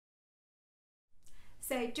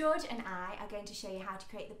So George and I are going to show you how to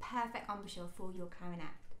create the perfect embouchure for your clarinet.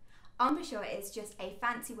 Embouchure is just a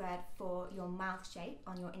fancy word for your mouth shape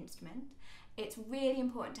on your instrument. It's really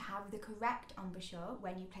important to have the correct embouchure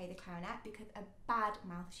when you play the clarinet because a bad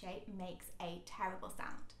mouth shape makes a terrible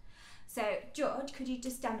sound. So George, could you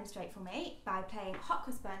just demonstrate for me by playing hot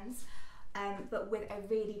cross buns but with a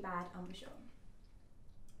really bad embouchure?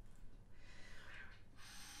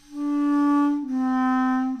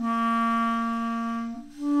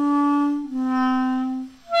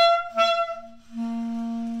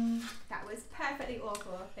 That was perfectly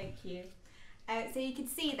awful, thank you. So you could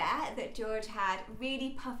see there that George had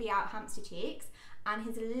really puffy out hamster cheeks and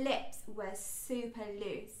his lips were super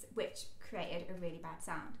loose, which created a really bad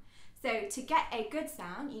sound. So to get a good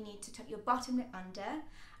sound, you need to tuck your bottom lip under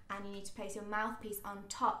and you need to place your mouthpiece on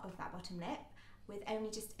top of that bottom lip with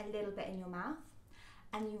only just a little bit in your mouth.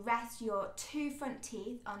 And you rest your two front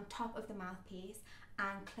teeth on top of the mouthpiece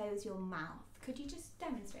and close your mouth. Could you just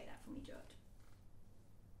demonstrate that for me, George?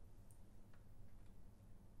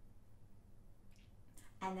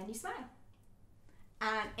 And then you smile.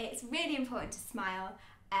 And it's really important to smile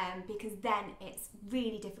because then it's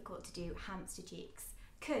really difficult to do hamster cheeks.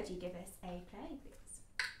 Could you give us a play, please?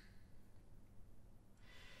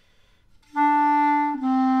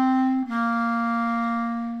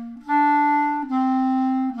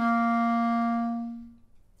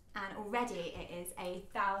 And already it is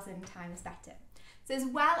 1,000 times better. So as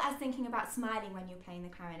well as thinking about smiling when you're playing the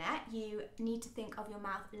clarinet, you need to think of your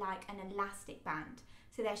mouth like an elastic band.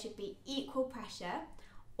 So there should be equal pressure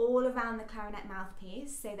all around the clarinet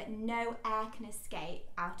mouthpiece so that no air can escape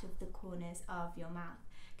out of the corners of your mouth.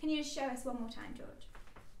 Can you just show us one more time, George?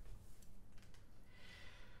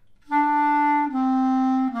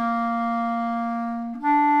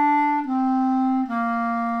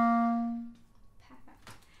 Perfect.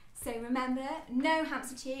 So remember, no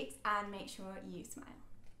hamster cheeks and make sure you smile.